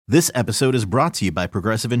This episode is brought to you by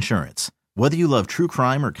Progressive Insurance. Whether you love true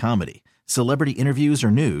crime or comedy, celebrity interviews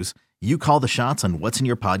or news, you call the shots on what's in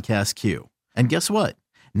your podcast queue. And guess what?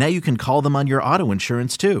 Now you can call them on your auto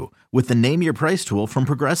insurance too with the Name Your Price tool from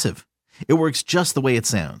Progressive. It works just the way it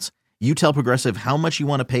sounds. You tell Progressive how much you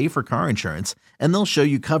want to pay for car insurance, and they'll show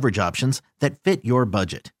you coverage options that fit your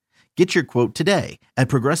budget. Get your quote today at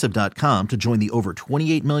Progressive.com to join the over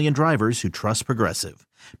 28 million drivers who trust Progressive.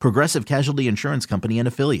 Progressive Casualty Insurance Company and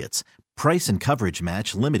Affiliates. Price and coverage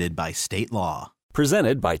match limited by state law.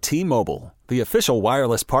 Presented by T-Mobile, the official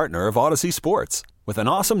wireless partner of Odyssey Sports. With an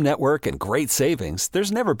awesome network and great savings,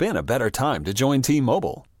 there's never been a better time to join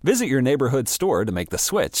T-Mobile. Visit your neighborhood store to make the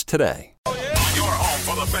switch today. Your home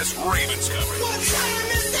for the best Ravens coverage. What time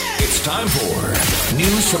is that? It's time for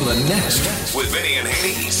News from the Nest with Vinny and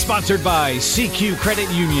Haney. Sponsored by CQ Credit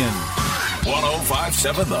Union.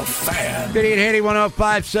 105.7 The Fan. Vinny and Haney,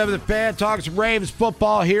 105.7 The Fan. Talks Ravens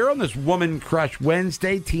football here on this Woman Crush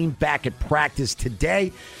Wednesday. Team back at practice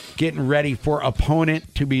today, getting ready for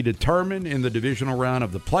opponent to be determined in the divisional round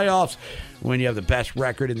of the playoffs. When you have the best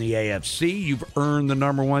record in the AFC, you've earned the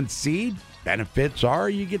number one seed. Benefits are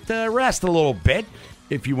you get to rest a little bit,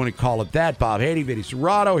 if you want to call it that. Bob Haney, Vinny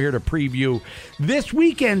Serrato here to preview this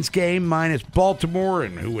weekend's game minus Baltimore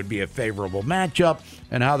and who would be a favorable matchup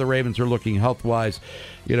and how the Ravens are looking health-wise,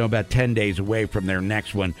 about 10 days away from their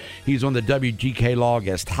next one. He's on the WGK Law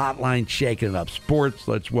Guest Hotline, shaking it up sports.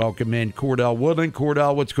 Let's welcome in Cordell Woodland.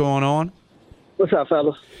 Cordell, what's going on? What's up,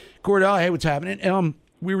 fellas? Cordell, hey, what's happening?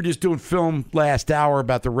 We were just doing film last hour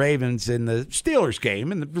about the Ravens and the Steelers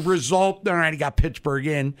game, and the result, all right, he got Pittsburgh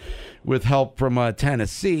in with help from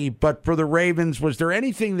Tennessee. But for the Ravens, was there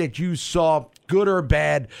anything that you saw, good or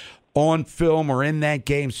bad, on film or in that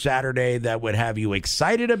game Saturday that would have you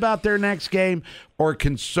excited about their next game or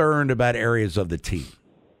concerned about areas of the team?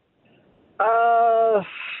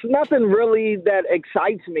 Nothing really that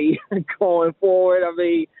excites me going forward. I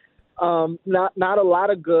mean, not a lot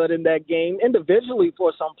of good in that game individually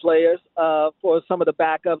for some players, for some of the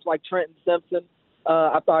backups like Trenton Simpson.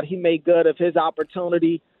 I thought he made good of his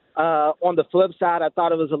opportunity. On the flip side, I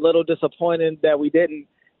thought it was a little disappointing that we didn't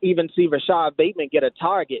even see Rashad Bateman get a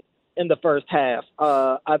target in the first half.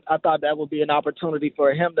 I thought that would be an opportunity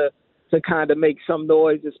for him to kind of make some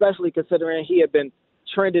noise, especially considering he had been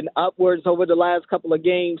trending upwards over the last couple of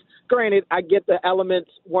games. Granted, I get the elements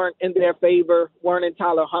weren't in their favor, weren't in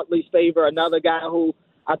Tyler Huntley's favor, another guy who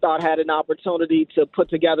I thought had an opportunity to put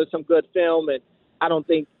together some good film, and I don't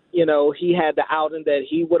think, he had the outing that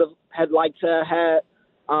he would have had liked to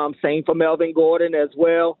have. Same for Melvin Gordon as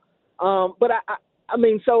well. But I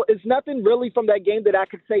mean, so it's nothing really from that game that I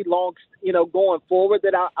could say going forward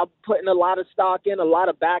that I'm putting a lot of stock in, a lot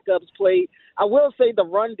of backups played. I will say the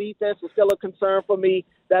run defense was still a concern for me.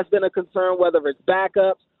 That's been a concern, whether it's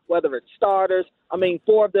backups, whether it's starters. I mean,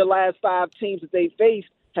 4 of their last 5 teams that they faced,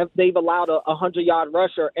 they've allowed a 100-yard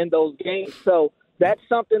rusher in those games. So that's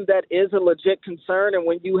something that is a legit concern. And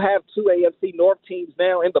when you have 2 AFC North teams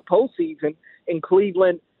now in the postseason in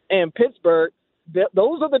Cleveland and Pittsburgh,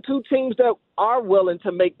 those are the 2 teams that are willing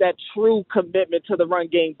to make that true commitment to the run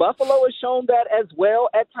game. Buffalo has shown that as well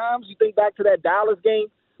at times. You think back to that Dallas game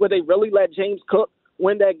where they really let James Cook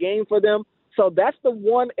win that game for them. So that's the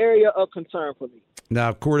one area of concern for me.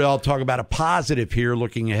 Now, Cordell, talk about a positive here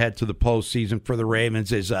looking ahead to the postseason for the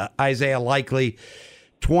Ravens is Isaiah Likely.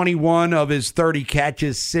 21 of his 30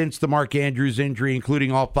 catches since the Mark Andrews injury,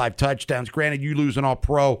 including all 5 touchdowns. Granted, you lose an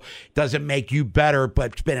all-pro doesn't make you better,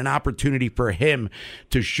 but it's been an opportunity for him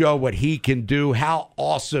to show what he can do. How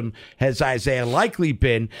awesome has Isaiah Likely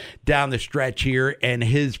been down the stretch here, and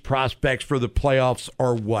his prospects for the playoffs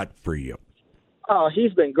are what for you? Oh,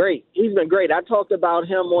 he's been great. He's been great. I talked about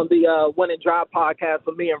him on the Win and Drive podcast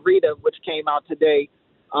with me and Rita, which came out today,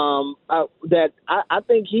 that I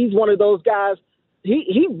think he's one of those guys.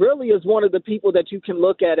 He really is one of the people that you can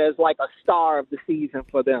look at as like a star of the season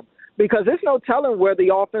for them, because there's no telling where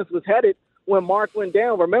the offense was headed when Mark went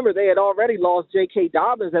down. Remember, they had already lost J.K.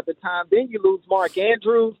 Dobbins at the time. Then you lose Mark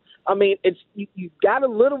Andrews. I mean, it's you got a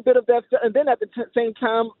little bit of that. And then at the same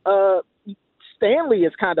time, Stanley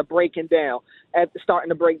is kind of starting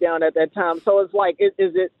to break down at that time. So it's like, is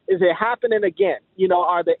it happening again?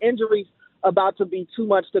 Are the injuries about to be too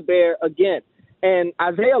much to bear again? And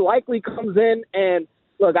Isaiah Likely comes in, and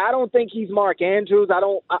look, I don't think he's Mark Andrews. I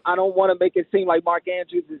don't want to make it seem like Mark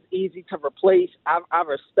Andrews is easy to replace. I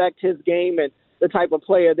respect his game and the type of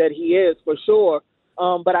player that he is for sure.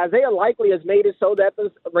 But Isaiah Likely has made it so that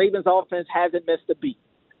the Ravens offense hasn't missed a beat,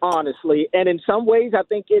 honestly. And in some ways, I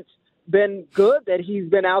think it's been good that he's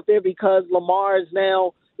been out there because Lamar is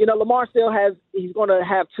now, Lamar he's going to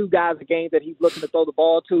have two guys a game that he's looking to throw the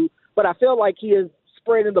ball to, but I feel like he is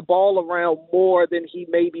spreading the ball around more than he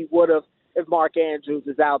maybe would have if Mark Andrews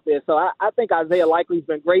is out there. So I think Isaiah Likely's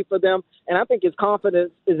been great for them, and I think his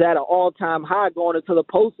confidence is at an all-time high going into the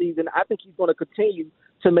postseason. I think he's going to continue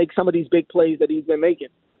to make some of these big plays that he's been making.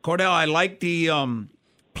 Cordell, I like the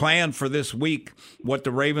plan for this week, what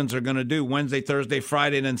the Ravens are going to do Wednesday, Thursday,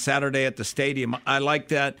 Friday, and then Saturday at the stadium. I like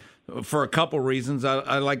that for a couple reasons.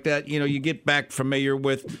 I like that, you get back familiar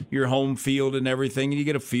with your home field and everything, and you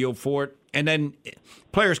get a feel for it. And then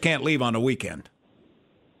players can't leave on the weekend.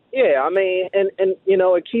 Yeah, I mean, and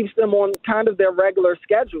it keeps them on kind of their regular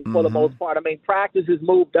schedule for the most part. I mean, practice is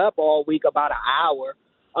moved up all week about an hour.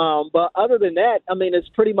 But other than that, I mean, it's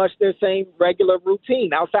pretty much their same regular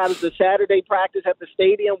routine outside of the Saturday practice at the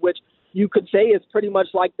stadium, which you could say is pretty much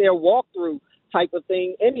like their walkthrough type of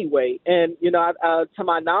thing anyway. And, to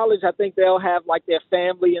my knowledge, I think they'll have like their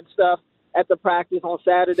family and stuff at the practice on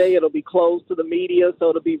Saturday. It'll be closed to the media, so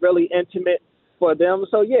it'll be really intimate for them.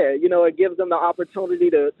 So, yeah, it gives them the opportunity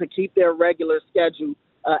to keep their regular schedule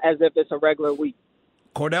as if it's a regular week.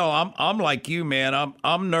 Cordell, I'm like you, man.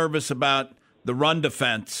 I'm nervous about the run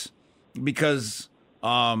defense because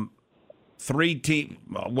three team.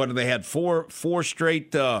 What do they had? Four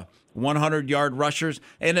straight 100-yard rushers.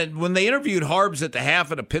 And then when they interviewed Harbs at the half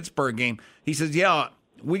of the Pittsburgh game, he says, "Yeah,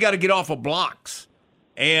 we got to get off of blocks."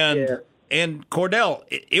 And Cordell,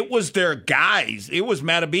 it was their guys. It was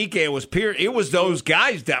Matabike. It was Pierce. It was those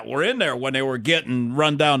guys that were in there when they were getting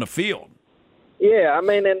run down the field. Yeah, I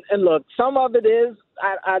mean, and look, some of it is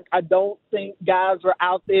I don't think guys were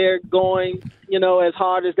out there going, as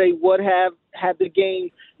hard as they would have had the game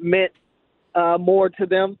meant more to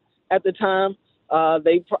them at the time.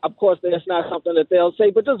 Of course, that's not something that they'll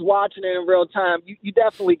say, but just watching it in real time, you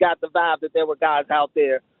definitely got the vibe that there were guys out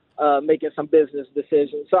there making some business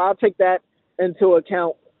decisions. So I'll take that into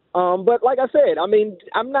account. But like I said, I mean,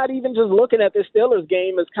 I'm not even just looking at the Steelers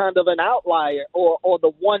game as kind of an outlier or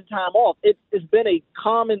the one time off. It's been a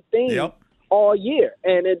common theme all year,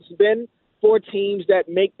 and it's been for teams that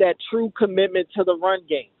make that true commitment to the run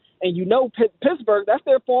game. And Pittsburgh, that's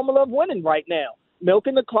their formula of winning right now.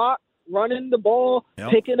 Milking the clock, running the ball,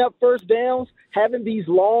 picking up first downs, having these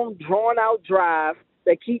long, drawn-out drives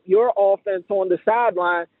that keep your offense on the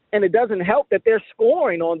sideline. And it doesn't help that they're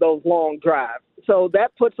scoring on those long drives. So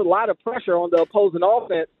that puts a lot of pressure on the opposing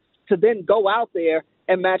offense to then go out there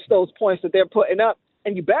and match those points that they're putting up.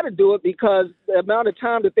 And you better do it because the amount of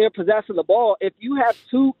time that they're possessing the ball, if you have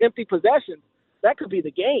two empty possessions, that could be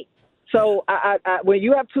the game. So when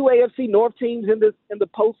you have two AFC North teams in the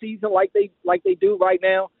postseason like they do right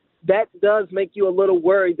now, that does make you a little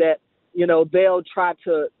worried that they'll try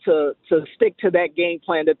to stick to that game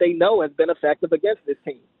plan that they know has been effective against this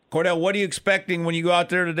team. Cordell, what are you expecting when you go out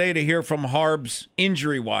there today to hear from Harbs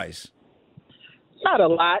injury-wise? Not a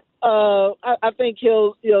lot. I think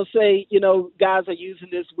he'll say, guys are using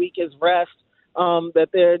this week as rest, that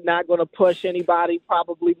they're not going to push anybody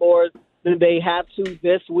probably more than they have to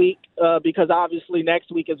this week because obviously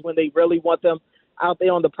next week is when they really want them out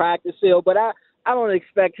there on the practice field. But I don't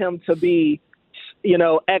expect him to be,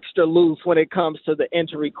 extra loose when it comes to the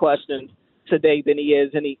injury question today than he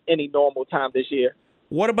is any normal time this year.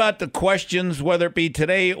 What about the questions, whether it be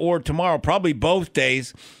today or tomorrow, probably both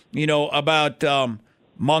days, about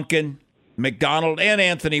Monken, McDonald, and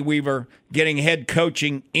Anthony Weaver getting head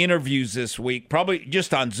coaching interviews this week, probably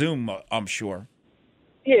just on Zoom, I'm sure.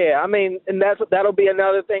 Yeah, I mean, and that'll be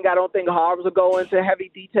another thing I don't think Harbs will go into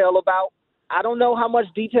heavy detail about. I don't know how much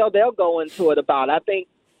detail they'll go into it about. I think,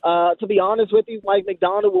 to be honest with you, Mike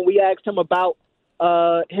McDonald, when we asked him about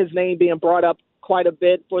his name being brought up quite a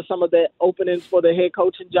bit for some of the openings for the head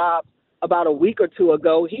coaching job about a week or two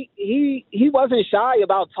ago, he wasn't shy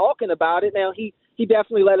about talking about it. Now, he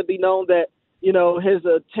definitely let it be known that, his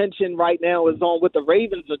attention right now is on what the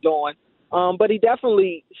Ravens are doing. But he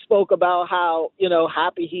definitely spoke about how,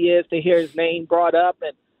 happy he is to hear his name brought up.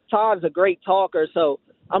 And Todd's a great talker, so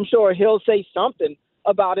I'm sure he'll say something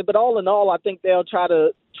about it. But all in all, I think they'll try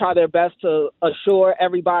their best to assure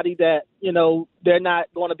everybody that, they're not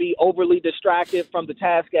going to be overly distracted from the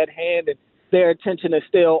task at hand and their attention is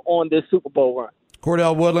still on this Super Bowl run.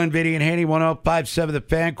 Cordell Woodland, Vinny and Haney, 105.7 The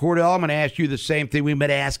Fan. Cordell, I'm going to ask you the same thing we've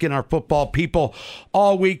been asking our football people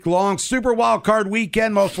all week long. Super Wild Card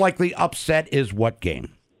Weekend, most likely upset is what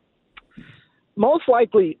game? Most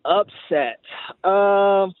likely upset.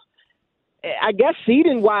 I guess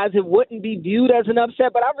seeding-wise, it wouldn't be viewed as an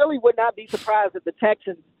upset, but I really would not be surprised if the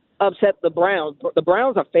Texans upset the Browns. The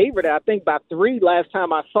Browns are favored, I think, by 3 last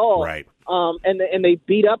time I saw. Right. And they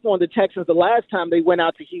beat up on the Texans the last time they went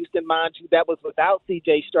out to Houston, mind you. That was without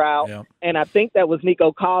C.J. Stroud. Yep. And I think that was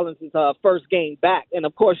Nico Collins' first game back. And,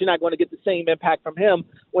 of course, you're not going to get the same impact from him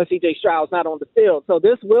when C.J. Stroud's not on the field. So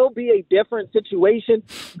this will be a different situation.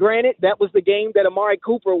 Granted, that was the game that Amari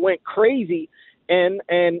Cooper went crazy. And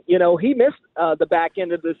he missed the back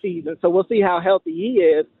end of the season. So we'll see how healthy he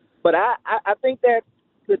is. But I think that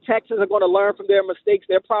the Texans are going to learn from their mistakes.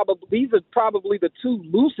 These are probably the 2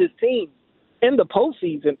 loosest teams in the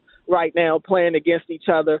postseason right now playing against each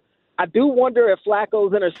other. I do wonder if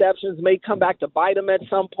Flacco's interceptions may come back to bite him at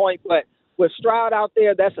some point, but with Stroud out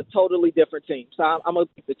there, that's a totally different team. So I'm going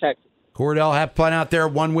to pick the Texans. Cordell, have fun out there.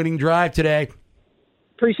 1 winning drive today.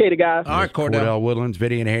 Appreciate it, guys. All right, Cordell Woodlands,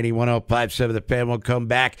 Vinny and Haney, 105.7 The Fan. Will come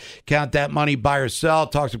back, count that money, buy or sell,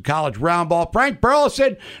 talk some college round ball. Frank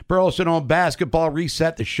Burleson on basketball.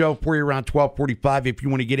 Reset the show for you around 12:45. If you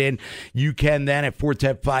want to get in, you can then at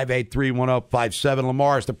 410-583-1057.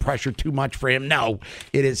 Lamar, is the pressure too much for him? No,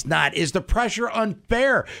 it is not. Is the pressure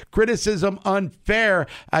unfair? Criticism unfair?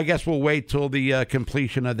 I guess we'll wait till the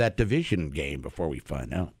completion of that division game before we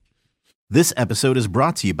find out. This episode is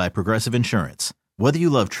brought to you by Progressive Insurance. Whether you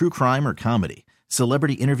love true crime or comedy,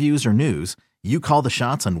 celebrity interviews or news, you call the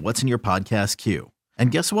shots on what's in your podcast queue.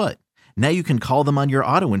 And guess what? Now you can call them on your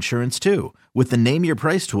auto insurance too with the Name Your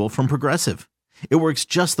Price tool from Progressive. It works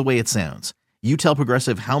just the way it sounds. You tell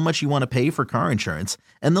Progressive how much you want to pay for car insurance,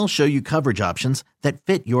 and they'll show you coverage options that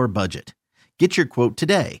fit your budget. Get your quote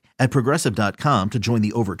today at Progressive.com to join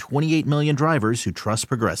the over 28 million drivers who trust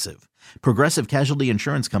Progressive. Progressive Casualty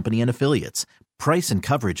Insurance Company and Affiliates. Price and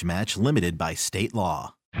coverage match limited by state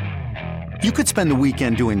law. You could spend the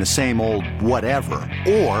weekend doing the same old whatever,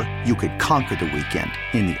 or you could conquer the weekend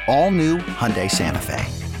in the all-new Hyundai Santa Fe.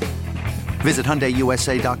 Visit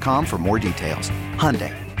HyundaiUSA.com for more details.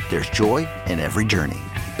 Hyundai, there's joy in every journey.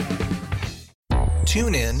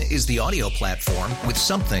 TuneIn is the audio platform with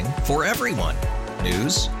something for everyone.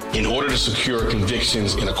 News. In order to secure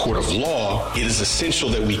convictions in a court of law, it is essential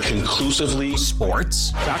that we conclusively.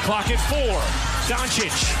 Sports. Got clock at 4.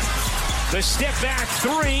 Doncic. The step back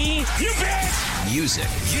 3. You bet. Music.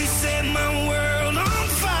 You set my world on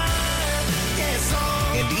fire. Yes,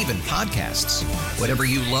 and even podcasts. Whatever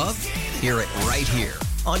you love, hear it right here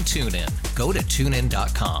on TuneIn. Go to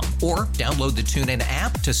TuneIn.com or download the TuneIn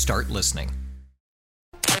app to start listening.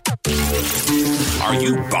 Are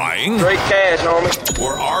you buying? Straight cash, homie.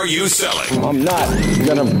 Or are you selling? I'm not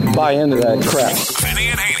gonna buy into that crap. Vinny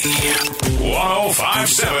and Haney.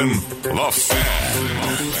 105.7 The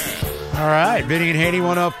Fan. All right, Vinny and Haney,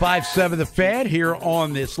 105.7 The Fan here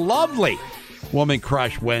on this lovely Woman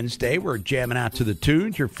Crush Wednesday. We're jamming out to the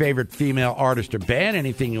tunes, your favorite female artist or band,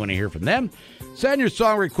 anything you want to hear from them. Send your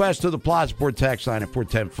song request to the Plaza Port text line at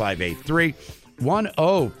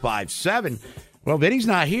 410-583-1057. Well, Vinny's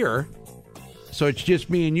not here, so it's just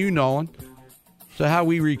me and you, Nolan. So how are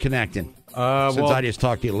we reconnecting? Since I just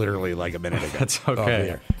talked to you literally like a minute ago. That's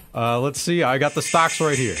okay. Let's see. I got the stocks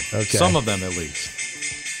right here. Okay. Some of them, at least.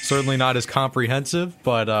 Certainly not as comprehensive,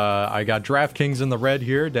 but I got DraftKings in the red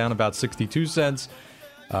here, down about 62 cents.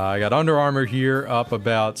 I got Under Armour here, up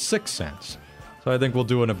about 6 cents. So I think we'll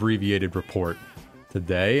do an abbreviated report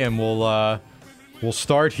today, and we'll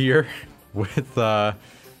start here with the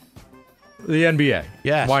NBA.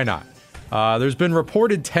 Yes. Why not? There's been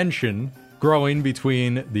reported tension growing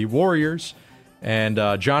between the Warriors and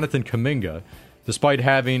Jonathan Kuminga, despite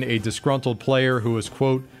having a disgruntled player who is,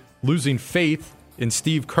 quote, losing faith in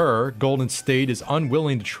Steve Kerr. Golden State is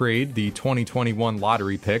unwilling to trade the 2021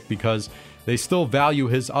 lottery pick because they still value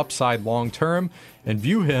his upside long-term and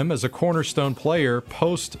view him as a cornerstone player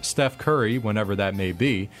post-Steph Curry, whenever that may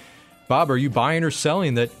be. Bob, are you buying or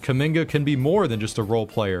selling that Kuminga can be more than just a role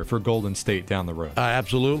player for Golden State down the road?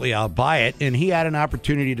 Absolutely, I'll buy it. And he had an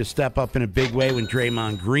opportunity to step up in a big way when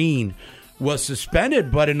Draymond Green was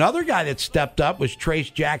suspended. But another guy that stepped up was Trace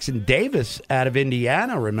Jackson Davis out of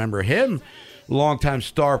Indiana. Remember him? Longtime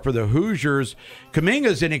star for the Hoosiers.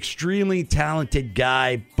 Kuminga's an extremely talented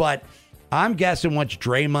guy, but I'm guessing once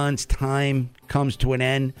Draymond's time comes to an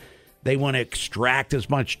end, they want to extract as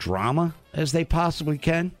much drama as they possibly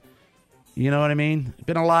can. You know what I mean?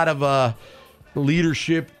 Been a lot of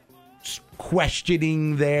leadership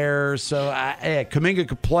questioning there. So Kuminga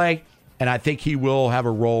could play, and I think he will have a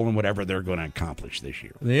role in whatever they're going to accomplish this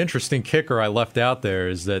year. The interesting kicker I left out there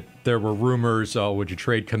is that there were rumors, would you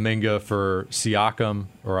trade Kuminga for Siakam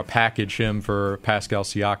or a package him for Pascal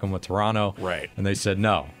Siakam with Toronto? Right. And they said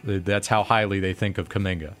no. That's how highly they think of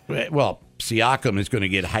Kuminga. Well, Siakam is going to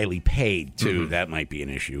get highly paid, too. Mm-hmm. That might be an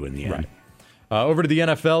issue in the end. Right. Over to the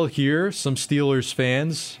NFL here. Some Steelers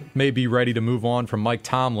fans may be ready to move on from Mike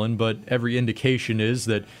Tomlin, but every indication is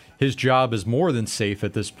that his job is more than safe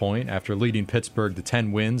at this point after leading Pittsburgh to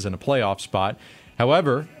 10 wins and a playoff spot.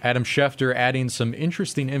 However, Adam Schefter adding some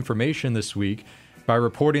interesting information this week by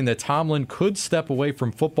reporting that Tomlin could step away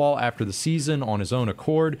from football after the season on his own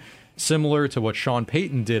accord, similar to what Sean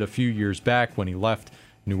Payton did a few years back when he left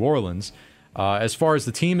New Orleans. As far as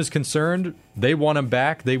the team is concerned, they want him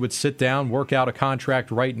back. They would sit down, work out a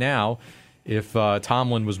contract right now if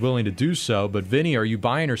Tomlin was willing to do so. But Vinny, are you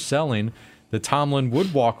buying or selling that Tomlin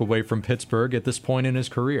would walk away from Pittsburgh at this point in his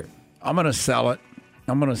career? I'm going to sell it.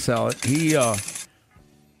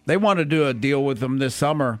 They want to do a deal with him this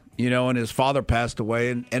summer, and his father passed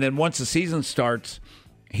away. And then once the season starts,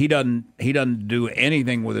 he doesn't do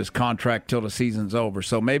anything with his contract till the season's over.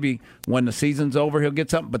 So maybe when the season's over, he'll get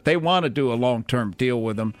something. But they want to do a long-term deal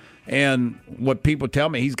with him. And what people tell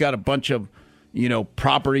me, he's got a bunch of,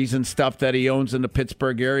 properties and stuff that he owns in the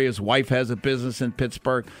Pittsburgh area. His wife has a business in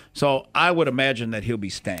Pittsburgh. So I would imagine that he'll be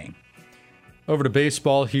staying. Over to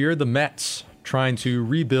baseball here. The Mets trying to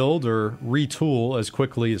rebuild or retool as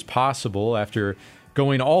quickly as possible after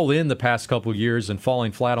going all in the past couple years and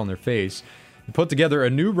falling flat on their face. Put together a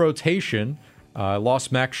new rotation,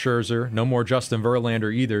 lost Max Scherzer, no more Justin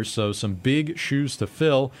Verlander either, so some big shoes to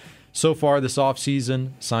fill. So far this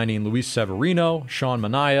offseason, signing Luis Severino, Sean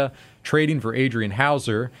Manaea, trading for Adrian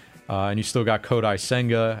Hauser, and you still got Kodai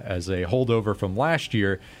Senga as a holdover from last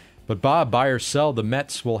year. But Bob, buy or sell, the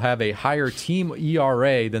Mets will have a higher team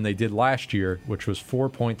ERA than they did last year, which was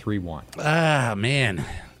 4.31. Ah, man.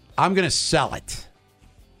 I'm going to sell it.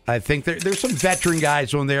 I think there's some veteran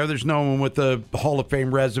guys on there. There's no one with the Hall of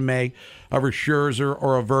Fame resume of a Scherzer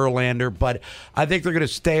or a Verlander, but I think they're going to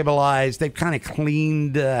stabilize. They've kind of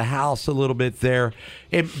cleaned the house a little bit there.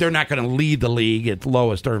 They're not going to lead the league at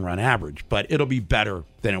lowest earned run average, but it'll be better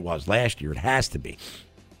than it was last year. It has to be,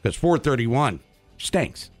 because 431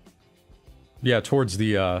 stinks. Yeah, towards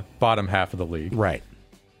the bottom half of the league. Right.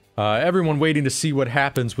 Everyone waiting to see what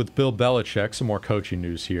happens with Bill Belichick. Some more coaching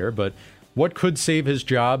news here, but what could save his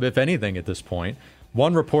job, if anything, at this point?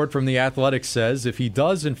 One report from The Athletic says if he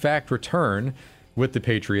does, in fact, return with the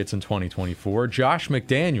Patriots in 2024, Josh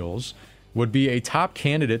McDaniels would be a top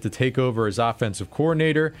candidate to take over as offensive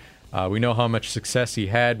coordinator. We know how much success he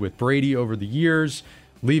had with Brady over the years,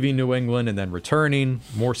 leaving New England and then returning,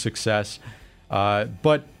 more success.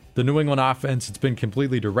 But the New England offense, it's been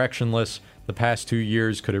completely directionless the past 2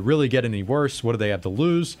 years. Could it really get any worse? What do they have to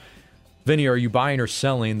lose? Vinny, are you buying or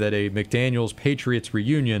selling that a McDaniels-Patriots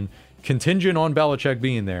reunion, contingent on Belichick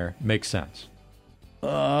being there, makes sense?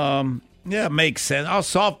 Yeah, it makes sense. I'll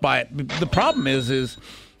soft buy it. The problem is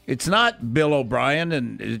it's not Bill O'Brien,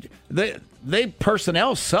 and they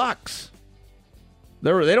personnel sucks.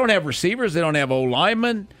 They don't have receivers. They don't have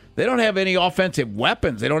O-linemen. They don't have any offensive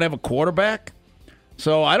weapons. They don't have a quarterback.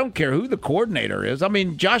 So I don't care who the coordinator is. I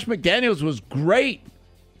mean, Josh McDaniels was great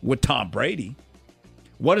with Tom Brady.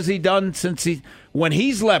 What has he done when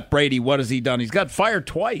he's left Brady? What has he done? He's got fired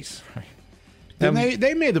twice. And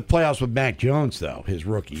they made the playoffs with Mac Jones, though, his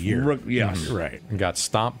rookie year. Yes. Right. And got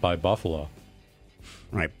stomped by Buffalo.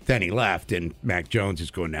 Right. Then he left, and Mac Jones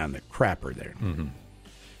is going down the crapper there. Mm-hmm.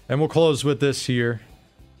 And we'll close with this here.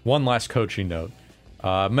 One last coaching note.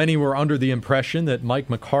 Many were under the impression that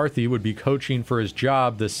Mike McCarthy would be coaching for his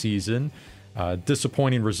job this season.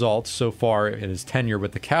 Disappointing results so far in his tenure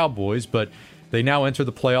with the Cowboys, but they now enter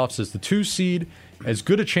the playoffs as the 2 seed, as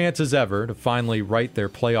good a chance as ever to finally right their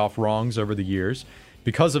playoff wrongs over the years.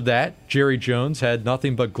 Because of that, Jerry Jones had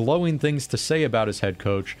nothing but glowing things to say about his head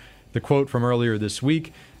coach. The quote from earlier this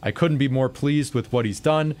week, "I couldn't be more pleased with what he's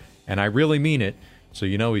done, and I really mean it, so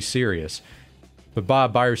you know he's serious." But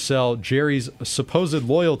Bob, buy or sell, Jerry's supposed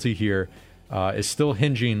loyalty here is still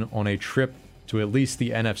hinging on a trip to at least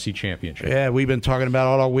the NFC Championship. Yeah, we've been talking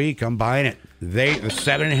about it all week. I'm buying it. The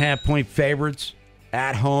 7.5-point favorites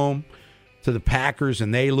at home to the Packers,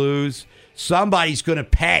 and they lose. Somebody's going to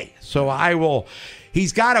pay. So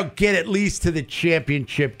he's got to get at least to the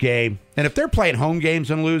championship game. And if they're playing home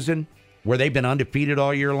games and losing, where they've been undefeated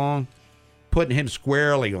all year long, putting him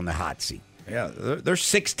squarely on the hot seat. Yeah, they're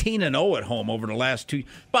 16-0 at home over the last 2.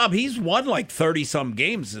 Bob, he's won like 30-some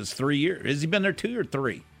games this 3 years. Has he been there 2 or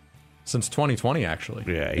 3? Since 2020,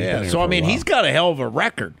 actually. Yeah. So, I mean, he's got a hell of a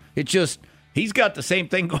record. It's just he's got the same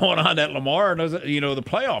thing going on at Lamar and, the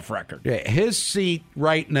playoff record. Yeah, his seat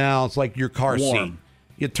right now, it's like your car seat.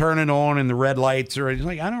 You turn it on and the red lights are, it's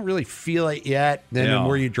like, I don't really feel it yet. Then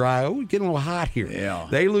where you drive, we're getting a little hot here. Yeah.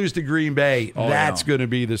 They lose to Green Bay. That's going to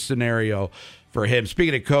be the scenario for him.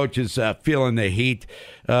 Speaking of coaches feeling the heat,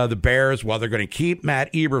 the Bears, well, they're going to keep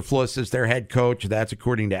Matt Eberflus as their head coach. That's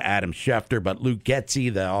according to Adam Schefter. But Luke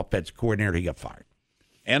Getsy, the offensive coordinator, he got fired.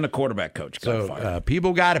 And the quarterback coach got fired.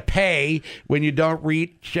 People got to pay when you don't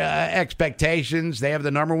reach expectations. They have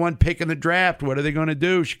the number one pick in the draft. What are they going to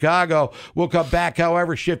do? Chicago. We'll come back,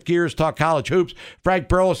 however, shift gears, talk college hoops. Frank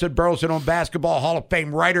Burleson on Basketball Hall of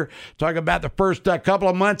Fame writer, talking about the first couple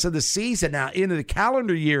of months of the season. Now, into the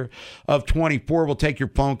calendar year of 24, we'll take your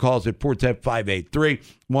phone calls at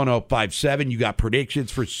 410-583-1057. You got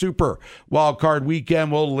predictions for Super Wild Card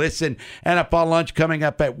Weekend. We'll listen. NFL Lunch coming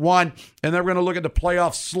up at 1. And then we're going to look at the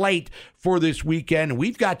playoff slate for this weekend.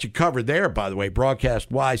 We've got you covered there, by the way,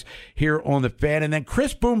 broadcast-wise, here on The Fan. And then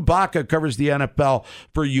Chris Boombaka covers the NFL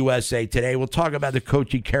for USA Today. We'll talk about the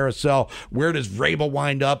coaching carousel. Where does Vrabel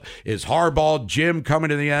wind up? Is Harbaugh, Jim coming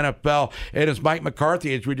to the NFL? And is Mike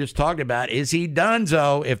McCarthy, as we just talked about, is he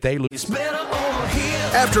donezo if they lose?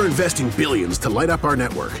 After investing billions to light up our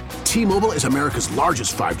network, T-Mobile is America's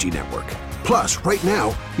largest 5G network. Plus, right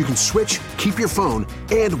now, you can switch, keep your phone,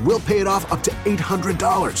 and we'll pay it off up to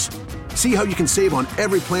 $800. See how you can save on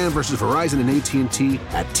every plan versus Verizon and AT&T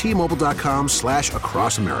at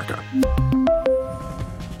T-Mobile.com/across America.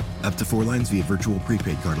 Up to 4 lines via virtual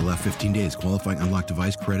prepaid card. Allow 15 days. Qualifying unlocked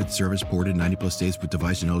device credit service ported 90+ states with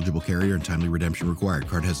device and eligible carrier and timely redemption required.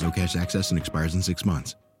 Card has no cash access and expires in 6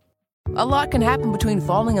 months. A lot can happen between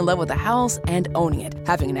falling in love with a house and owning it.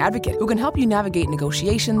 Having an advocate who can help you navigate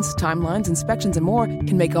negotiations, timelines, inspections, and more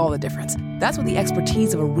can make all the difference. That's what the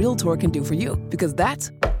expertise of a Realtor can do for you, because that's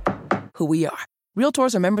who we are.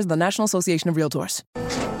 Realtors are members of the National Association of Realtors.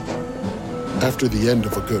 After the end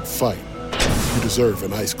of a good fight, you deserve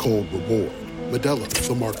an ice-cold reward. Modelo is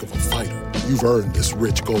the mark of a fighter. You've earned this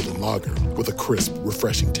rich golden lager with a crisp,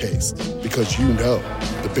 refreshing taste. Because you know,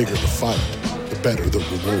 the bigger the fight, the better the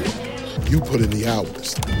reward. You put in the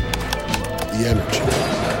hours, the energy,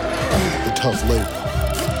 the tough labor.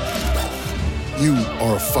 You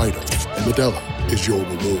are a fighter, and Modelo is your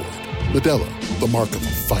reward. Modelo, the mark of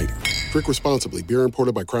a fighter. Drink responsibly. Beer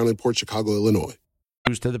imported by Crown Imports, Chicago, Illinois.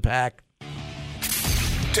 Who's to the pack?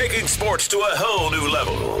 Taking sports to a whole new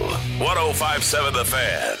level. 105.7 The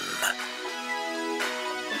Fan.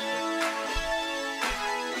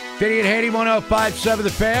 Vinny and Haney, 105.7 The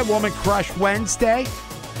Fan. Woman Crush Wednesday.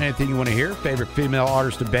 Anything you want to hear? Favorite female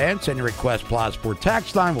artist or band? Send your request, Plaza Sport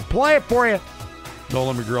text line. We'll play it for you.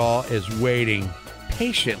 Nolan McGraw is waiting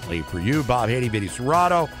patiently for you. Bob Haney, Vinny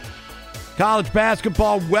Serrato. College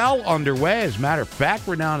basketball well underway. As a matter of fact,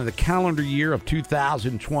 we're now into the calendar year of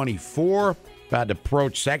 2024. About to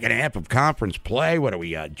approach second half of conference play. What are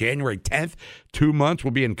we, January 10th? 2 months.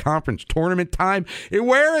 We'll be in conference tournament time. And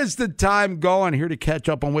where is the time going? Here to catch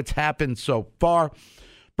up on what's happened so far.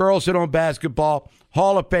 Burleson on Basketball,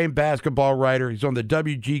 Hall of Fame basketball writer. He's on the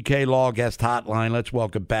WGK Law Guest Hotline. Let's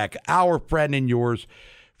welcome back our friend and yours,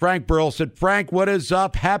 Frank Burleson. Frank, what is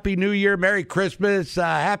up? Happy New Year, Merry Christmas,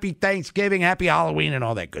 Happy Thanksgiving, Happy Halloween, and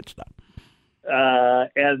all that good stuff.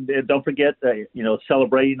 And don't forget,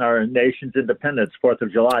 celebrating our nation's independence, 4th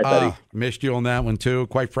of July, buddy. Missed you on that one, too.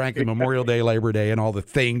 Quite frankly, Memorial Day, Labor Day, and all the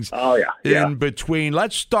things in between.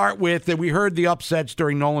 Let's start with, we heard the upsets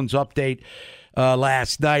during Nolan's update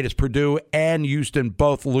last night as Purdue and Houston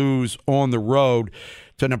both lose on the road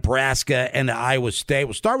to Nebraska and to Iowa State.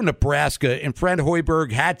 We'll start with Nebraska. And Fred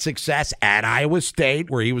Hoiberg had success at Iowa State,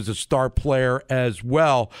 where he was a star player as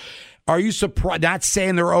well. Are you surprised? Not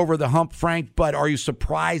saying they're over the hump, Frank, but are you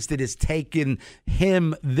surprised that it's taken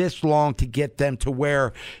him this long to get them to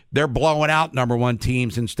where they're blowing out number one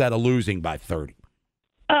teams instead of losing by 30?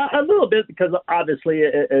 A little bit, because obviously,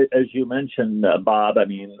 as you mentioned, Bob, I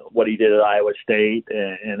mean, what he did at Iowa State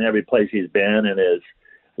and every place he's been, and his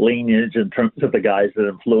lineage in terms of the guys that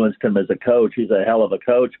influenced him as a coach. He's a hell of a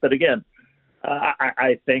coach. But again,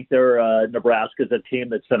 I think Nebraska's a team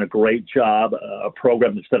that's done a great job, a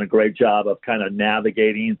program that's done a great job of kind of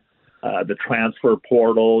navigating the transfer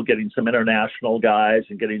portal, getting some international guys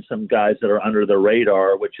and getting some guys that are under the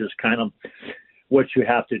radar, which is kind of what you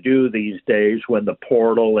have to do these days when the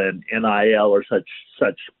portal and NIL are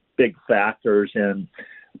such big factors in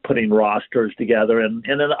putting rosters together. And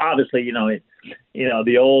then obviously,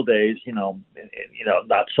 the old days,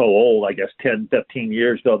 not so old, I guess 10, 15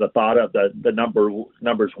 years ago, the thought of the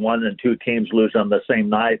numbers 1 and 2 teams lose on the same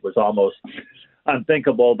night was almost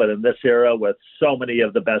unthinkable. But in this era, with so many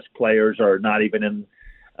of the best players are not even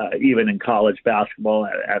in college basketball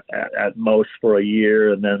at most for a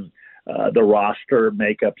year, and then the roster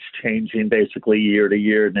makeup's changing basically year to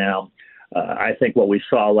year now. I think what we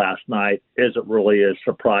saw last night isn't really as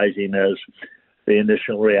surprising as the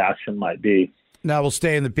initial reaction might be. Now we'll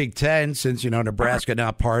stay in the Big Ten since, Nebraska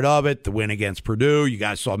not part of it. The win against Purdue. You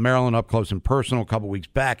guys saw Maryland up close and personal a couple weeks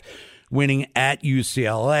back, winning at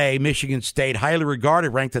UCLA. Michigan State, highly regarded,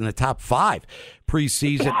 ranked in the top 5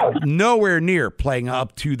 preseason, nowhere near playing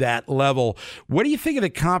up to that level. What do you think of the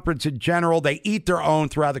conference in general? They eat their own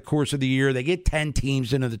throughout the course of the year. They get 10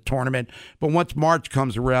 teams into the tournament, but once March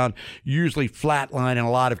comes around, usually flatline in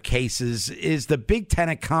a lot of cases. Is the Big Ten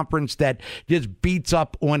a conference that just beats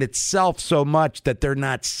up on itself so much that they're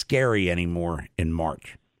not scary anymore in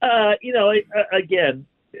March? Again,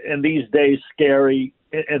 in these days, scary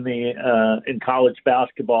in college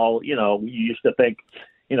basketball. We used to think,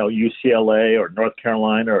 UCLA or North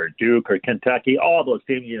Carolina or Duke or Kentucky, all those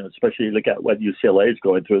teams, especially look at what UCLA is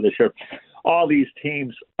going through this year. All these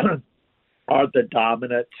teams are the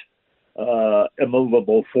dominant,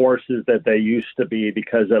 immovable forces that they used to be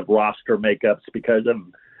because of roster makeups, because of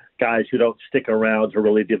guys who don't stick around to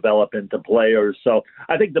really develop into players. So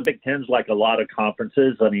I think the Big Ten's like a lot of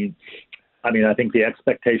conferences. I mean, I think the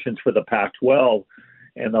expectations for the Pac-12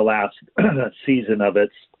 in the last season of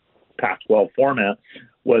its Pac-12 format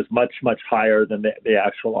was much, much higher than the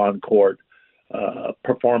actual on-court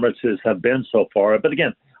performances have been so far. But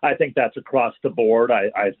again, I think that's across the board.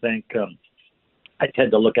 I think I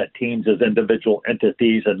tend to look at teams as individual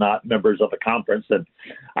entities and not members of a conference. And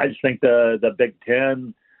I just think the Big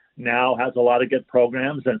Ten now has a lot of good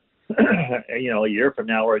programs. And, a year from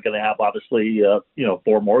now, we're going to have obviously,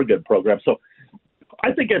 4 more good programs. So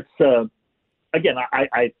I think it's, again,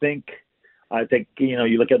 I think,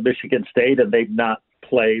 you look at Michigan State and they've not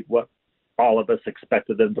played what all of us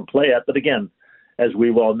expected them to play at. But again, as we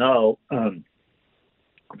well know, Tom,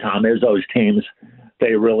 Izzo's teams,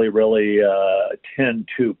 they really, really tend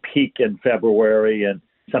to peak in February and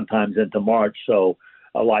sometimes into March. So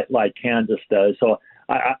like Kansas does. So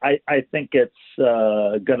I think it's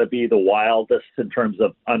going to be the wildest in terms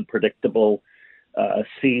of unpredictable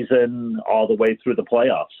season all the way through the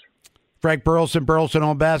playoffs. Frank Burleson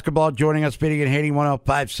on basketball, joining us, Vinny and Haney,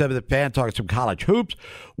 105.7 The Fan, talking some college hoops.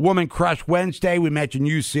 Woman Crush Wednesday, we mentioned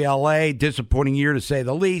UCLA, disappointing year to say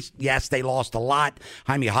the least. Yes, they lost a lot.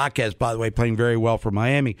 Jaime Jaquez, by the way, playing very well for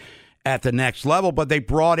Miami at the next level, but they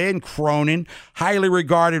brought in Cronin, highly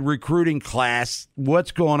regarded recruiting class.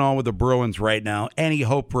 What's going on with the Bruins right now? Any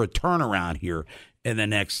hope for a turnaround here in the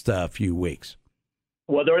next few weeks?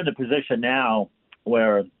 Well, they're in the position now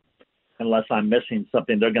where, unless I'm missing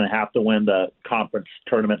something, they're going to have to win the conference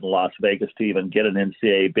tournament in Las Vegas to even get an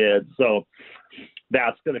NCAA bid. So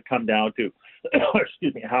that's going to come down to,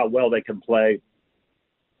 how well they can play,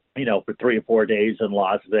 for 3 or 4 days in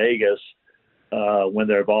Las Vegas when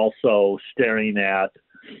they're also staring at,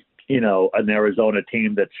 an Arizona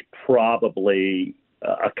team that's probably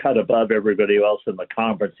a cut above everybody else in the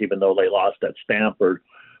conference, even though they lost at Stanford.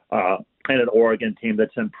 And an Oregon team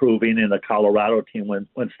that's improving, and a Colorado team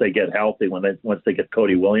once they get healthy, once they get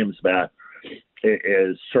Cody Williams back,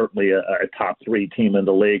 is certainly a top 3 team in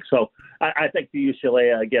the league. So I think the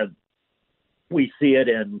UCLA, again, we see it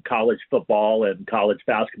in college football and college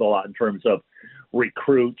basketball in terms of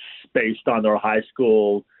recruits based on their high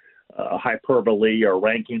school hyperbole or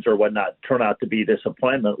rankings or whatnot turn out to be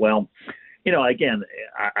disappointment. Well, again,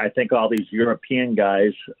 I think all these European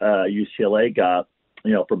guys UCLA got,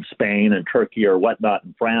 from Spain and Turkey or whatnot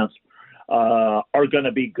in France, are going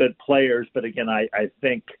to be good players. But again, I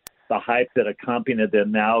think the hype that accompanied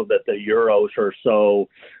them now that the Euros are so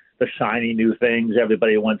the shiny new things,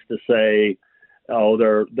 everybody wants to say, oh,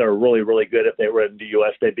 they're really, really good. If they were in the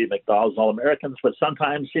U.S., they'd be McDonald's All-Americans. But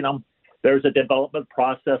sometimes, there's a development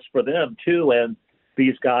process for them too. And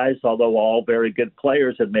these guys, although all very good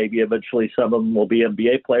players, and maybe eventually some of them will be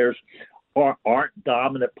NBA players, aren't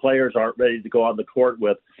dominant players, aren't ready to go on the court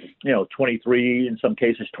with, 23, in some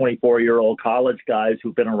cases 24-year-old college guys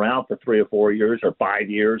who've been around for 3 or 4 years or 5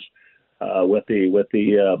 years with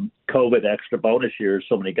the COVID extra bonus years.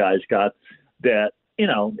 So many guys got that,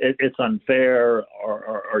 it's unfair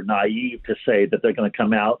or naive to say that they're going to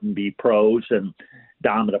come out and be pros and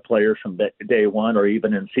dominant players from day one or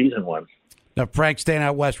even in season one. Now, Frank, staying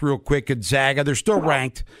out west real quick, Gonzaga, they're still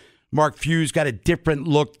ranked. Mark Few's got a different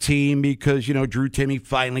look team because, Drew Timme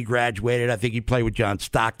finally graduated. I think he played with John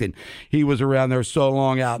Stockton. He was around there so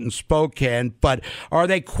long out in Spokane. But are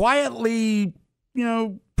they quietly,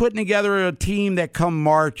 putting together a team that come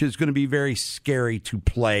March is going to be very scary to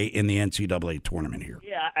play in the NCAA tournament here?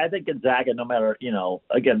 Yeah, I think Gonzaga, no matter,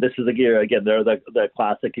 again, this is the year, again, they're the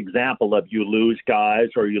classic example of you lose guys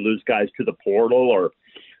or you lose guys to the portal or,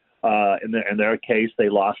 in their case, they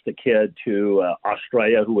lost a kid to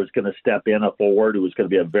Australia who was going to step in, a forward who was going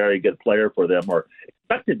to be a very good player for them or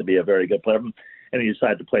expected to be a very good player. and he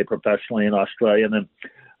decided to play professionally in Australia, and then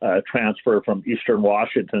transfer from Eastern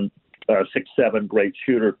Washington, 6'7", great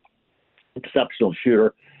shooter, exceptional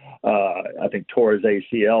shooter. I think tore his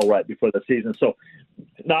ACL right before the season. So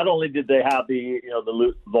not only did they have the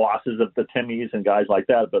losses of the Timmies and guys like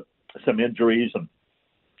that, but some injuries and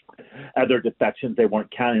other defections they weren't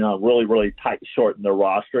counting on, really, really tight short in their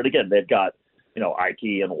roster. And again, they've got, Ike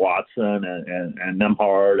and Watson and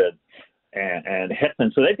Nembhard and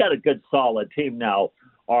Hickman. So they've got a good, solid team. Now,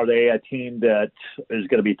 are they a team that is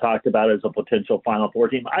going to be talked about as a potential Final Four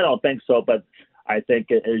team? I don't think so, but I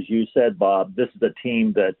think, as you said, Bob, this is a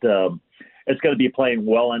team that is going to be playing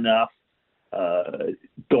well enough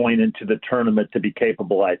going into the tournament to be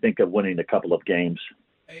capable, I think, of winning a couple of games.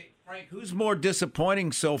 Hey, Frank, who's more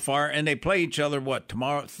disappointing so far? And they play each other,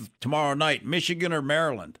 tomorrow night, Michigan or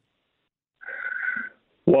Maryland?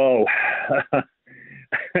 Whoa.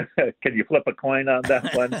 Can you flip a coin on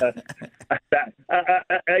that one?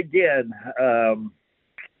 Again, and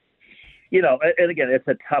again, it's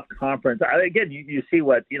a tough conference. Again, you see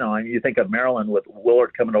what, and you think of Maryland with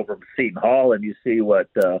Willard coming over from Seton Hall, and you see what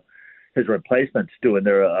his replacements doing.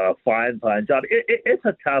 They're a fine job. It's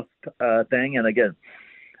a tough thing. And again,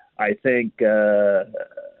 I think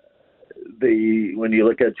when you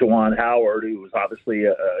look at Juwan Howard, who was obviously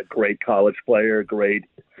a great college player, great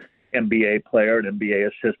NBA player, an NBA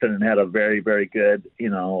assistant, and had a very, very good,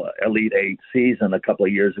 Elite Eight season a couple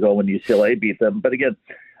of years ago when UCLA beat them. But again,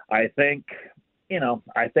 I think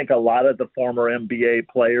a lot of the former NBA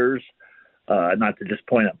players, not to just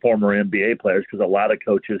point at former NBA players, because a lot of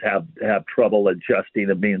coaches have trouble adjusting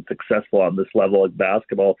and being successful on this level of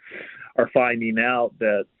basketball, are finding out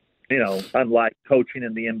that, unlike coaching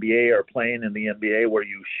in the NBA or playing in the NBA where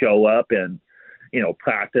you show up and,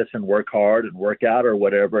 practice and work hard and work out or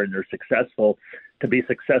whatever, and you're successful, to be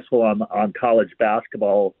successful on college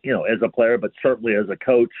basketball, as a player, but certainly as a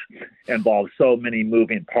coach, involves so many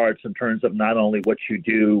moving parts in terms of not only what you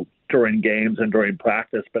do during games and during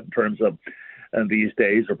practice, but in terms of these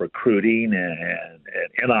days of recruiting and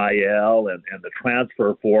NIL and the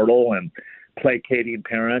transfer portal and placating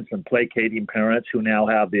parents who now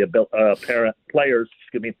have the players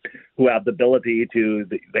who have the ability to,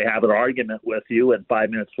 they have an argument with you, and 5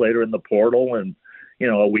 minutes later in the portal, and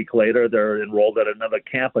a week later they're enrolled at another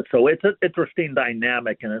campus. So it's an interesting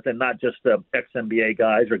dynamic, and not just the ex-NBA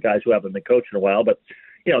guys or guys who haven't been coaching in a while, but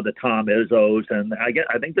the Tom Izzos, and I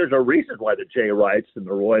think there's a reason why the Jay Wrights and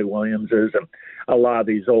the Roy Williamses and a lot of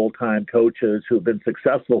these old-time coaches who've been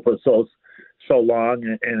successful for so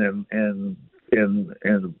long, and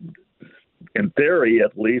in theory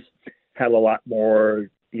at least, had a lot more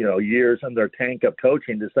years in their tank of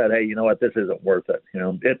coaching to say, hey, you know what, this isn't worth it.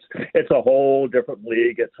 It's a whole different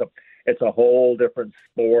league. It's a whole different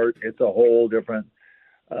sport. It's a whole different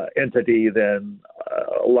entity than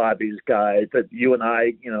a lot of these guys that you and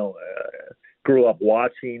I, grew up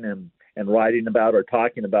watching and writing about or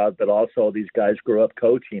talking about, but also these guys grew up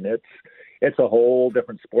coaching. It's a whole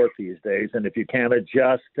different sport these days. And if you can't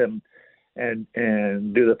adjust and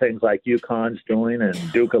do the things like UConn's doing,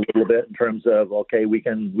 and Duke a little bit in terms of, okay, we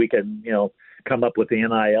can come up with the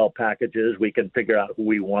NIL packages. We can figure out who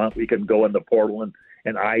we want. We can go in the portal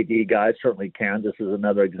and ID guys. Certainly Kansas is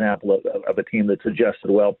another example of a team that's adjusted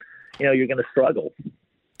well. You're going to struggle.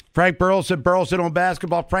 Frank Burleson, Burleson on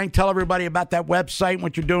basketball. Frank, tell everybody about that website and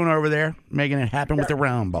what you're doing over there, making it happen with the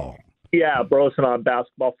round ball. Yeah, Burleson on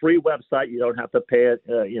basketball. Free website. You don't have to pay a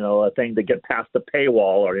thing to get past the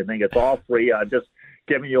paywall or anything. It's all free. I'm just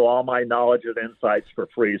giving you all my knowledge and insights for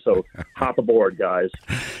free. So hop aboard, guys.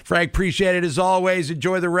 Frank, appreciate it as always.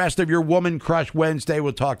 Enjoy the rest of your Woman Crush Wednesday.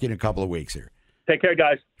 We'll talk to you in a couple of weeks here. Take care,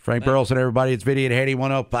 guys. Frank Burleson, everybody. It's Vinny and Haney,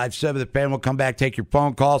 1057. The Fan will come back, take your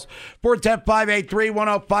phone calls.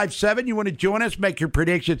 410-583-1057. You want to join us, make your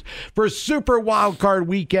predictions for Super Wild Card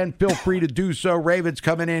Weekend, feel free to do so. Ravens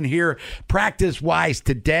coming in here practice-wise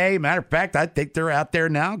today. Matter of fact, I think they're out there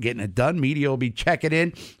now getting it done. Media will be checking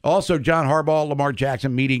in. Also, John Harbaugh, Lamar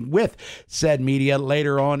Jackson meeting with said media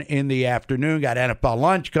later on in the afternoon. Got NFL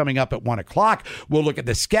lunch coming up at 1 o'clock. We'll look at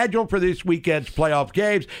the schedule for this weekend's playoff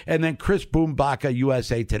games. And then Chris Boombaka,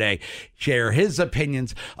 USA Today, share his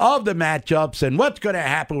opinions of the matchups and what's going to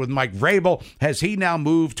happen with Mike Vrabel as he now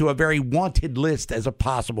moved to a very wanted list as a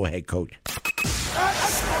possible head coach.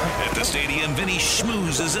 At the stadium, Vinny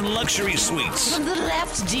schmoozes in luxury suites. From the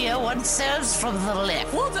left, dear, one serves from the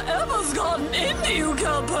left. Whatever's gotten into you,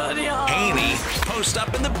 Calpurnia? Haney post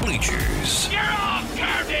up in the bleachers. You're all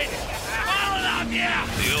curved. All up, yeah.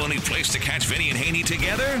 The only place to catch Vinny and Haney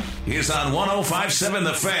together is on 1057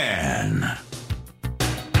 The Fan.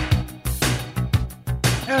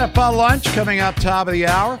 NFL lunch coming up top of the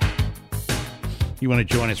hour. You want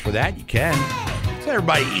to join us for that? You can. So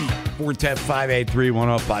everybody,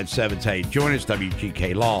 410-583-1057. That's how you join us,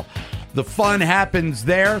 WGK Law. The fun happens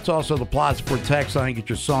there. It's also the Plaza for text line. Get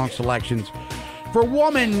your song selections for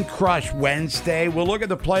Woman Crush Wednesday. We'll look at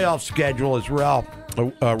the playoff schedule as well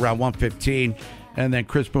around 1:15. And then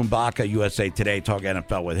Chris Bumbaka, USA Today, talk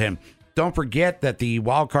NFL with him. Don't forget that the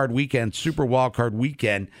wildcard weekend, Super Wildcard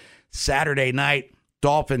Weekend, Saturday night,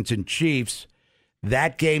 Dolphins and Chiefs,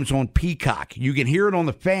 that game's on Peacock. You can hear it on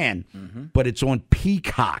the Fan, but it's on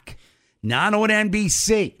Peacock, not on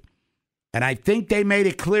NBC. And I think they made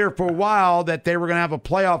it clear for a while that they were going to have a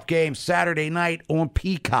playoff game Saturday night on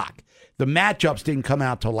Peacock. The matchups didn't come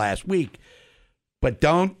out till last week. But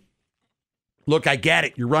don't, look, I get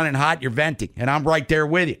it. You're running hot, you're venting, and I'm right there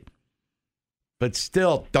with you. But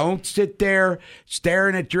still, don't sit there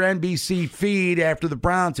staring at your NBC feed after the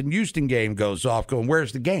Browns and Houston game goes off going,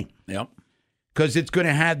 where's the game? Yep. Because it's going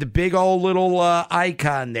to have the big old little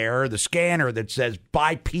icon there, the scanner that says,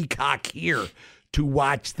 buy Peacock here to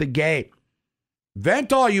watch the game.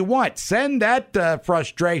 Vent all you want. Send that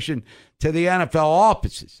frustration to the NFL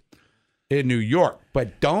offices in New York.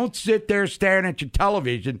 But don't sit there staring at your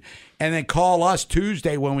television and then call us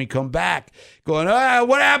Tuesday when we come back going,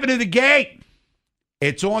 what happened to the game?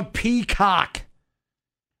 It's on Peacock.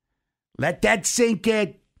 Let that sink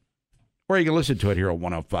in. Or you can listen to it here on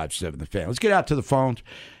 105.7 The Fan. Let's get out to the phones.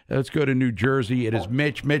 Let's go to New Jersey. It is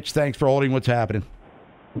Mitch. Mitch, thanks for holding. What's happening?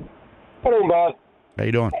 Hello, Bob. How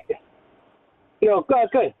you doing?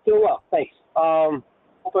 Good. Doing well. Thanks. Hope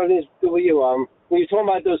everything's good with you. When you're talking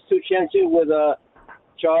about those two chances with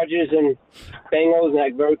Chargers and Bengals and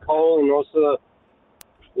like very cold, and also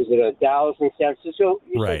was it Dallas and San Francisco?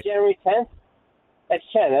 You said January 10th. That's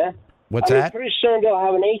 10, huh? What's that? Pretty soon they'll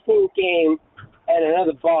have an 18th game and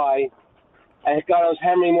another bye. And God knows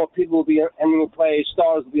how many more people will be, how many more players,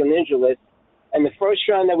 stars will be on the injury list. And the first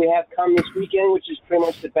round that we have come this weekend, which is pretty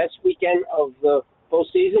much the best weekend of the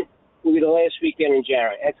postseason, will be the last weekend in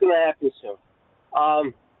January. That's going to happen soon.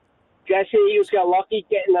 Guys, say the Eagles got lucky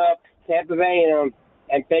getting Tampa Bay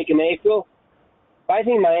and Baker Mayfield. But I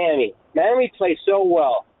think Miami plays so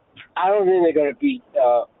well. I don't think they're going to beat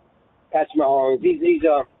Patrick Mahomes. He's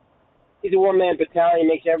a one-man battalion.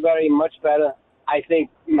 Makes everybody much better. I think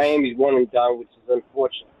Miami's one and done, which is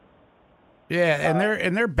unfortunate. Yeah,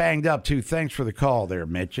 and they're banged up too. Thanks for the call there,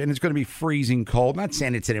 Mitch. And it's going to be freezing cold. I'm not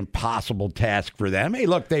saying it's an impossible task for them. Hey,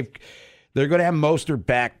 look, they're going to have Mostert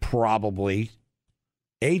back probably.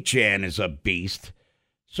 HN is a beast.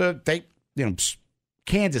 So they,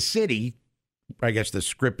 Kansas City, I guess the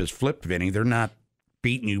script is flipped, Vinny. They're not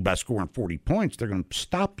beating you by scoring 40 points. They're going to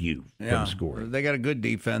stop you from scoring. They got a good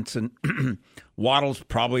defense, and Waddle's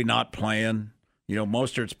probably not playing.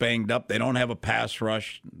 Mostert's banged up. They don't have a pass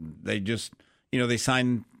rush. They just, they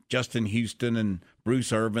signed Justin Houston and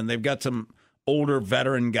Bruce Irvin. They've got some older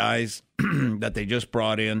veteran guys that they just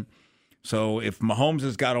brought in. So if Mahomes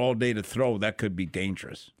has got all day to throw, that could be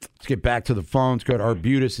dangerous. Let's get back to the phones. Go to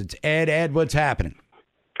Arbutus. It's Ed. Ed, what's happening?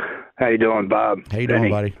 How you doing, Bob? How you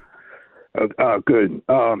doing, buddy? Good.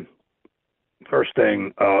 First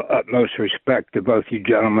thing, utmost respect to both you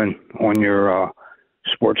gentlemen on your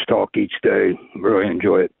sports talk each day. Really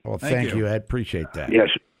enjoy it. Well, thank you, Ed. Appreciate that.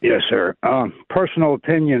 Yes, sir. Personal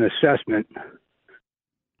opinion assessment.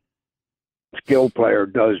 Skill player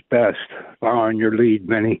does best. Following your lead,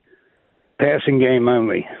 Vinny. Passing game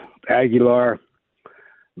only. Aguilar,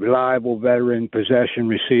 reliable veteran possession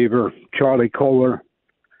receiver. Charlie Kohler,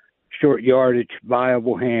 short yardage,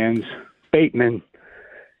 viable hands. Bateman,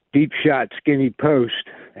 deep shot, skinny post,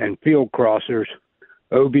 and field crossers.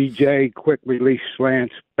 OBJ, quick release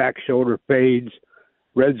slants, back shoulder fades,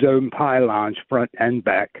 red zone pylons, front and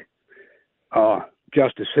back.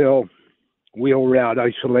 Justice Hill, wheel route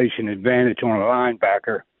isolation advantage on a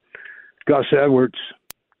linebacker. Gus Edwards,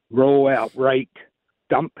 roll out right,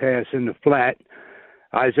 dump pass in the flat.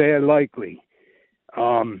 Isaiah Likely,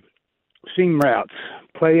 seam routes,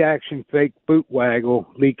 play action, fake boot waggle,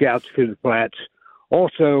 leak outs to the flats.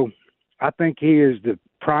 Also, I think he is the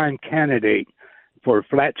prime candidate for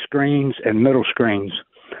flat screens and middle screens.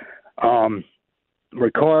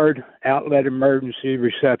 Ricard, outlet emergency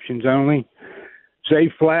receptions only.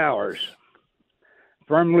 Zay Flowers,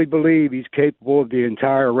 firmly believe he's capable of the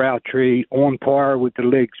entire route tree, on par with the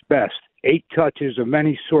league's best. 8 touches of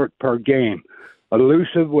any sort per game.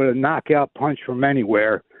 Elusive with a knockout punch from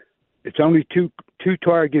anywhere. It's only two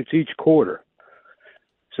targets each quarter,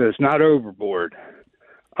 so it's not overboard.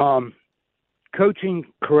 Coaching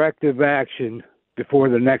corrective action before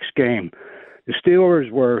the next game. The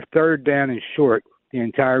Steelers were 3rd down and short the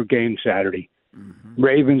entire game Saturday.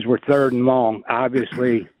 Ravens were 3rd and long.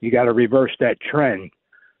 Obviously, you got to reverse that trend.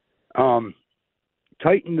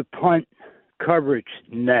 Tighten the punt coverage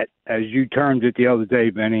net, as you termed it the other day,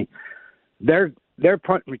 Vinny. Their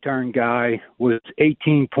punt return guy was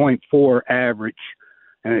 18.4 average,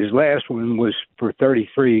 and his last one was for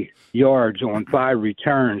 33 yards on 5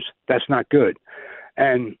 returns. That's not good.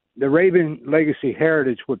 And the Raven legacy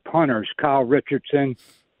heritage with punters, Kyle Richardson,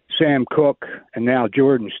 Sam Cook, and now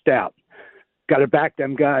Jordan Stout. Got to back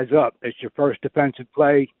them guys up. It's your first defensive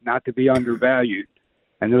play, not to be undervalued.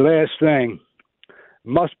 And the last thing,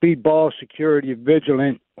 must be ball security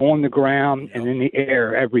vigilant on the ground and in the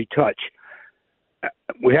air every touch.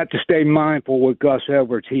 We have to stay mindful with Gus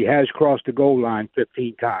Edwards. He has crossed the goal line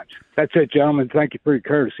 15 times. That's it, gentlemen. Thank you for your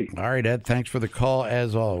courtesy. All right, Ed, thanks for the call,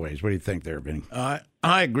 as always. What do you think there, Vinny? I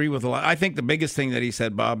agree with a lot. I think the biggest thing that he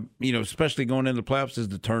said, Bob, especially going into the playoffs, is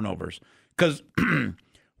the turnovers. Because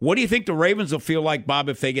what do you think the Ravens will feel like, Bob,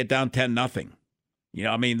 if they get down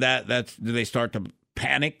 10-0? That's do they start to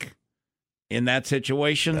panic in that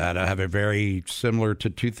situation? That'll have a very similar to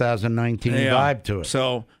 2019 vibe to it.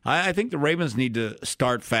 So I think the Ravens need to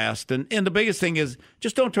start fast. And the biggest thing is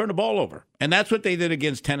just don't turn the ball over. And that's what they did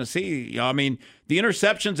against Tennessee. The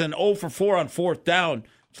interceptions and 0 for 4 on 4th down,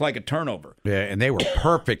 it's like a turnover. Yeah, and they were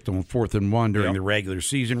perfect on 4th and 1 during the regular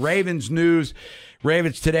season. Ravens news.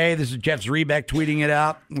 Ravens today, this is Jeff Zrebeck tweeting it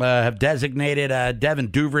out, have designated Devin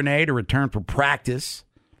Duvernay to return for practice.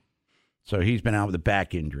 So he's been out with a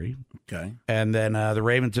back injury. Okay. And then the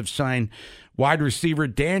Ravens have signed wide receiver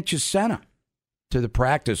Dan Chisena to the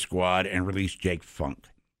practice squad and released Jake Funk.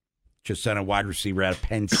 Chisena, wide receiver out of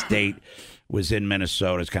Penn State, was in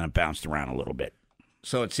Minnesota. It's kind of bounced around a little bit.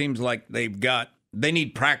 So it seems like they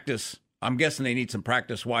need practice. I'm guessing they need some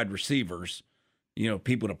practice wide receivers,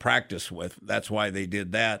 people to practice with. That's why they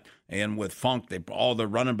did that. And with Funk, all the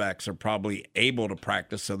running backs are probably able to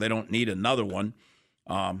practice, so they don't need another one.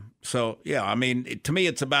 To me,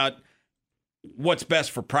 it's about what's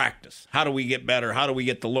best for practice. How do we get better? How do we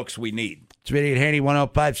get the looks we need? It's Vinny and Haney,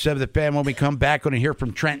 105.7 The Fan. When we come back, going to hear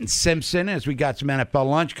from Trenton Simpson as we got some NFL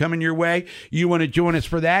lunch coming your way. You want to join us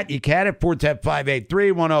for that? You can at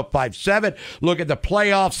 410-583-1057. Look at the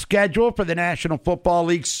playoff schedule for the National Football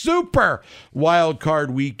League Super Wild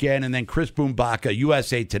Card Weekend. And then Chris Boombaka,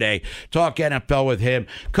 USA Today. Talk NFL with him.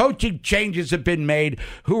 Coaching changes have been made.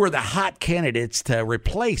 Who are the hot candidates to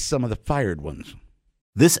replace some of the fired ones?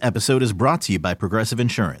 This episode is brought to you by Progressive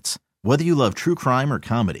Insurance. Whether you love true crime or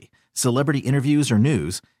comedy, celebrity interviews or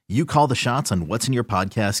news, you call the shots on what's in your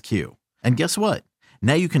podcast queue. And guess what?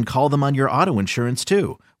 Now you can call them on your auto insurance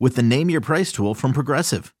too with the Name Your Price tool from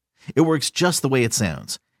Progressive. It works just the way it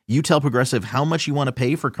sounds. You tell Progressive how much you want to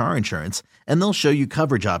pay for car insurance, and they'll show you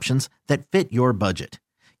coverage options that fit your budget.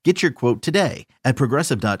 Get your quote today at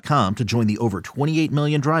Progressive.com to join the over 28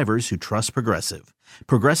 million drivers who trust Progressive.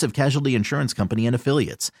 Progressive Casualty Insurance Company and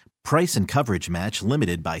Affiliates. Price and coverage match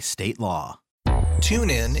limited by state law.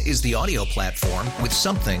 TuneIn is the audio platform with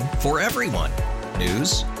something for everyone.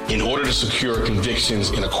 News. In order to secure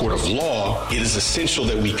convictions in a court of law, it is essential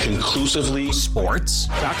that we conclusively. Sports.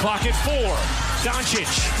 Got clock at 4. Doncic.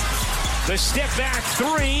 The step back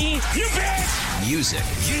 3. You bet. Music.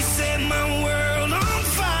 You set my world on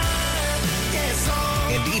fire. Yes,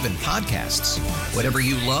 and even podcasts. Whatever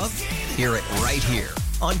you love, hear it right here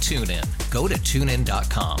on TuneIn. Go to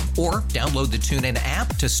TuneIn.com or download the TuneIn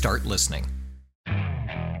app to start listening.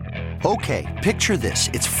 Okay, picture this.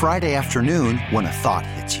 It's Friday afternoon when a thought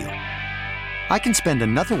hits you. I can spend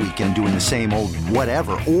another weekend doing the same old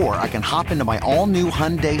whatever, or I can hop into my all-new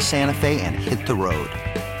Hyundai Santa Fe and hit the road.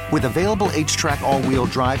 With available H-Track all-wheel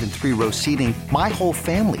drive and 3-row seating, my whole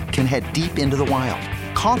family can head deep into the wild.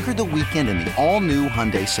 Conquer the weekend in the all-new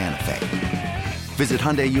Hyundai Santa Fe. Visit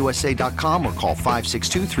HyundaiUSA.com or call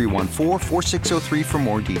 562-314-4603 for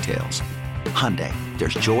more details. Hyundai,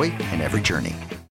 there's joy in every journey.